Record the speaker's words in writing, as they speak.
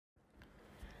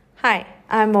Hi,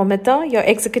 I'm Momita, your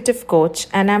executive coach,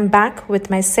 and I'm back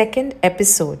with my second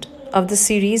episode of the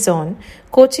series on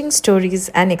coaching stories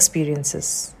and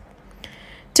experiences.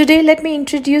 Today, let me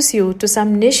introduce you to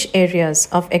some niche areas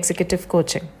of executive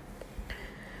coaching.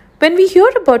 When we hear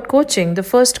about coaching, the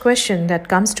first question that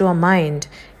comes to our mind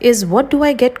is, what do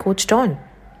I get coached on?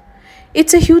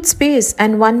 It's a huge space,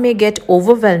 and one may get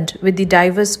overwhelmed with the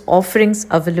diverse offerings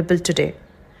available today.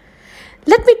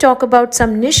 Let me talk about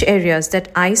some niche areas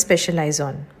that I specialize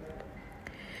on.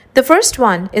 The first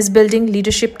one is building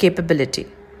leadership capability.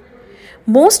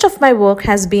 Most of my work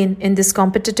has been in this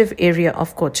competitive area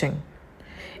of coaching.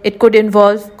 It could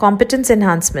involve competence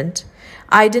enhancement,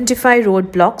 identify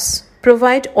roadblocks,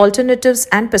 provide alternatives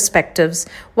and perspectives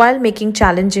while making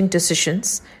challenging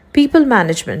decisions, people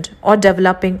management, or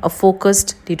developing a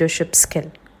focused leadership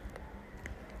skill.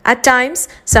 At times,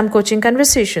 some coaching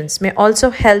conversations may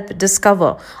also help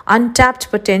discover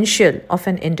untapped potential of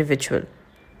an individual.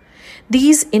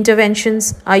 These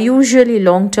interventions are usually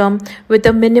long-term with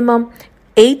a minimum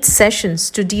 8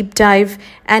 sessions to deep dive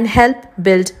and help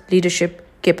build leadership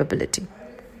capability.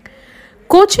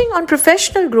 Coaching on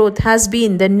professional growth has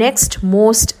been the next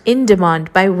most in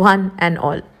demand by one and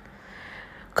all.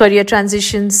 Career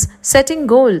transitions, setting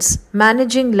goals,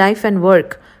 managing life and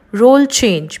work, role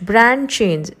change, brand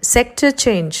change, sector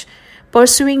change,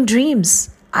 pursuing dreams,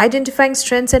 identifying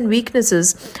strengths and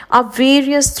weaknesses are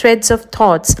various threads of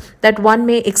thoughts that one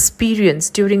may experience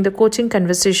during the coaching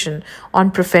conversation on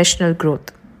professional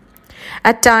growth.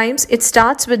 At times, it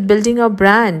starts with building a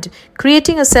brand,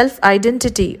 creating a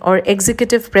self-identity or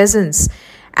executive presence,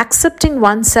 accepting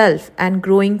oneself and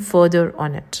growing further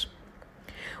on it.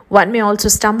 One may also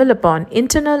stumble upon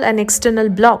internal and external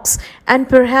blocks and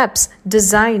perhaps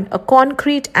design a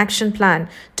concrete action plan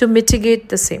to mitigate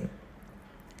the same.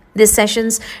 These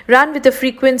sessions run with a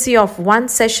frequency of 1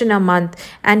 session a month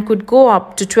and could go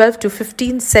up to 12 to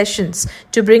 15 sessions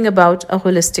to bring about a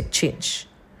holistic change.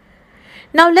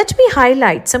 Now, let me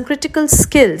highlight some critical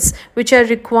skills which are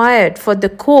required for the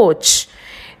coach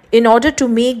in order to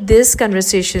make these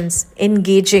conversations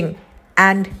engaging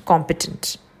and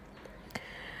competent.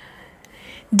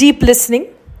 Deep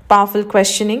listening, powerful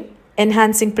questioning,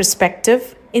 enhancing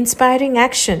perspective, inspiring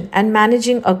action, and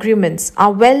managing agreements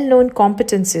are well-known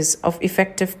competencies of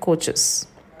effective coaches.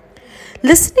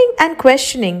 Listening and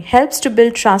questioning helps to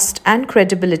build trust and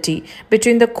credibility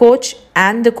between the coach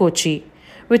and the coachee,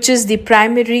 which is the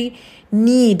primary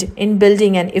need in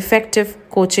building an effective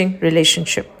coaching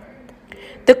relationship.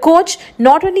 The coach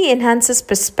not only enhances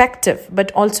perspective but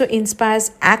also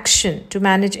inspires action to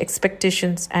manage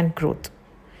expectations and growth.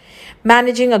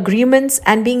 Managing agreements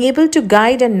and being able to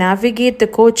guide and navigate the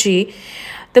coach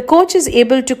is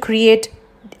able to create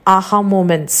aha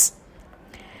moments.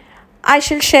 I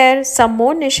shall share some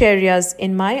more niche areas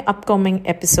in my upcoming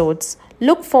episodes.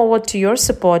 Look forward to your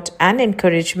support and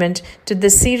encouragement to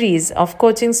this series of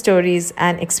coaching stories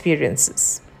and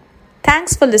experiences.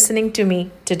 Thanks for listening to me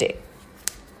today.